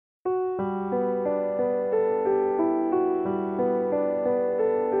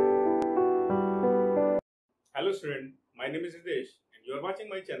Hello student, my name is Hitesh and you are watching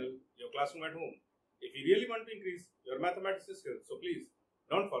my channel, Your Classroom at Home. If you really want to increase your mathematics skills, so please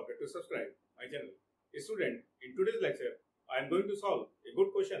don't forget to subscribe my channel. Student, in today's lecture, I am going to solve a good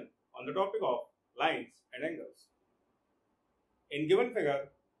question on the topic of lines and angles. In given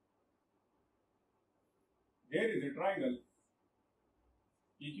figure, there is a triangle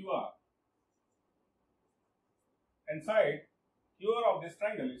PQR and side QR of this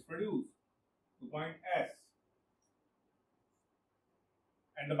triangle is produced to point S,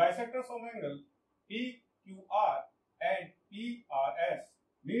 and the bisectors of angle PQR and PRS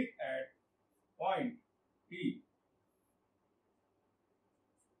meet at point P.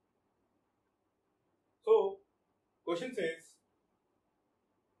 So, question says,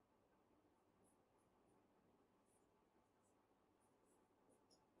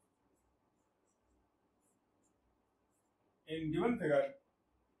 in given figure,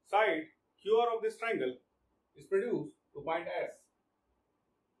 side QR of this triangle is produced to point S.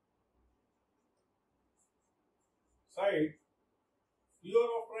 Side QR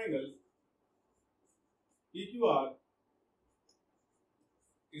of triangle PQR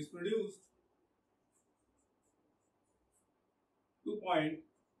is produced to point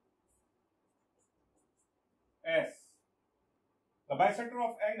S. The bisector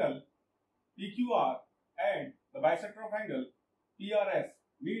of angle PQR and the bisector of angle PRS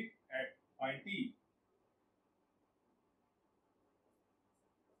meet at point P.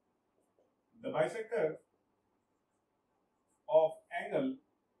 The bisector of angle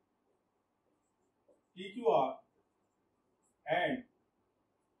PQR and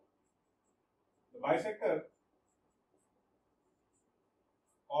the bisector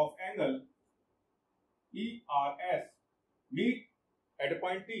of angle PRS meet at a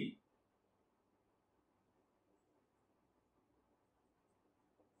point P.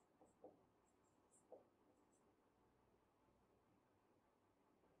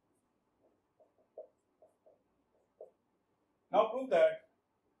 Now prove that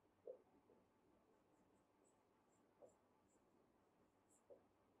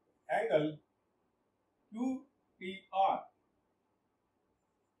angle QPR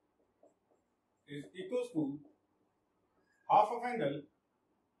is equals to half of angle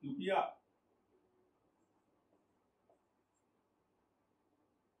QPR.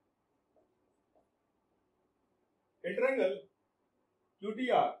 In triangle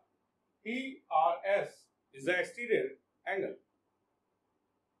QTR, TRS is the exterior angle.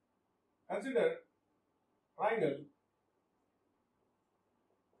 Consider triangle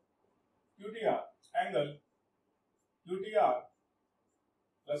QTR, angle QTR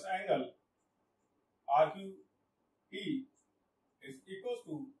plus angle RQT is equals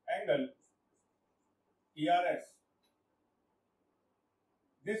to angle ERS.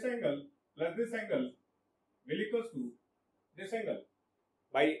 This angle plus this angle will equals to this angle.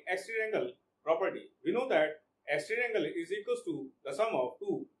 By exterior angle property, we know that exterior angle is equals to the sum of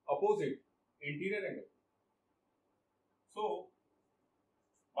two opposite interior angles. So,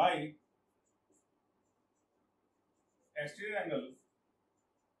 by exterior angle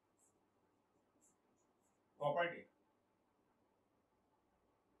property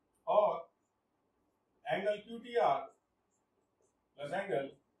or angle QTR plus angle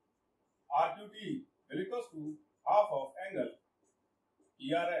RQT will equals to half of angle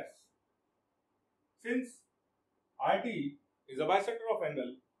ERS. Since RT is a bisector of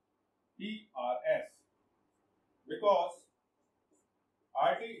angle PRS, because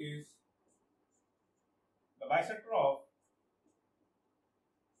RT is the bisector of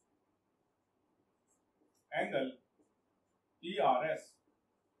angle PRS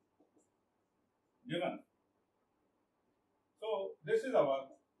given. So this is our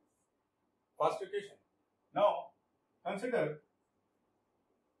first equation. Now consider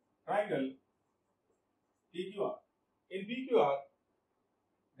triangle PQR. In PQR,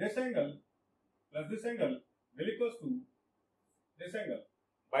 this angle plus this angle will equals to this angle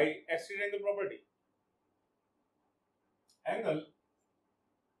by exterior angle property. Angle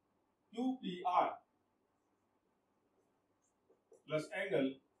QPR plus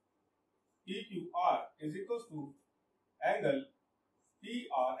angle PQR is equals to angle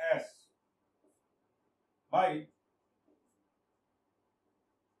PRS by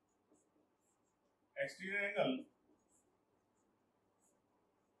exterior angle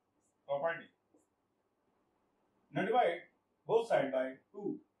property. Now divide both sides by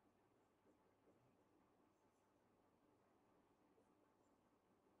 2.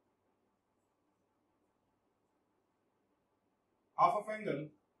 Half of angle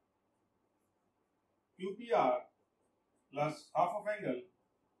QPR plus half of angle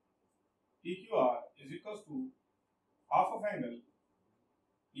PQR is equals to half of angle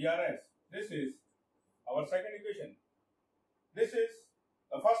PRS. This is our second equation. This is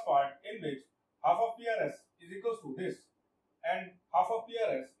the first part in which half of PRS is equals to this and half of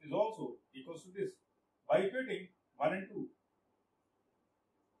PRS is also equals to this by equating 1 and 2.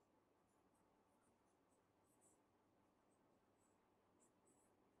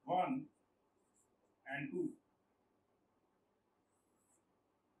 And 2.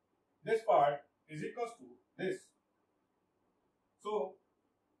 This part is equals to this. So,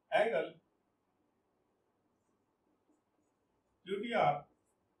 angle QTR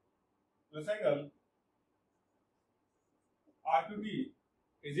plus angle RQT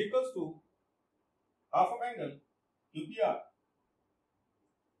is equals to half of angle QPR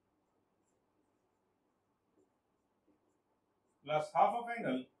plus half of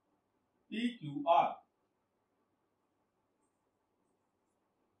angle PQR.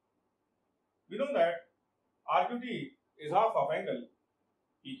 We know that RQT is half of angle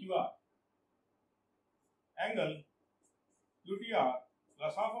PQR. Angle QTR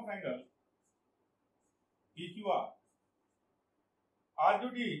plus half of angle PQR.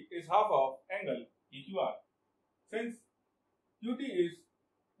 RQT is half of angle PQR. Since QT is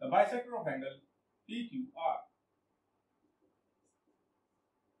the bisector of angle PQR.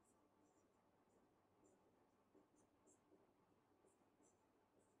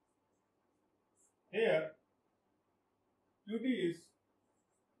 Here, QT is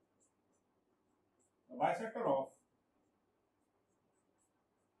the bisector of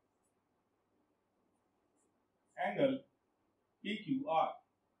angle PQR.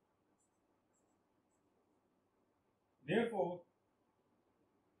 Therefore,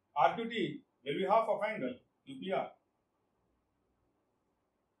 RQT will be half of angle QPR.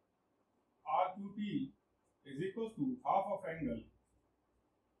 RQT is equals to half of angle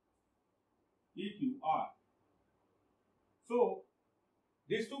PQR. So,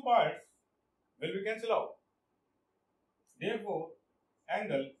 these two parts will be cancelled out. Therefore,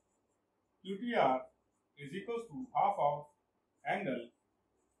 angle QTR is equals to half of angle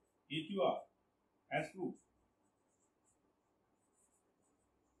PQR as proved.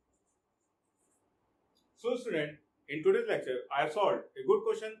 So student, in today's lecture, I have solved a good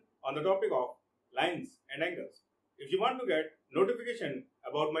question on the topic of lines and angles. If you want to get notification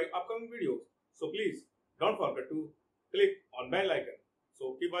about my upcoming videos, so please don't forget to click on bell icon.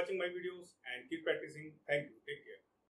 So keep watching my videos and keep practicing. Thank you. Take care.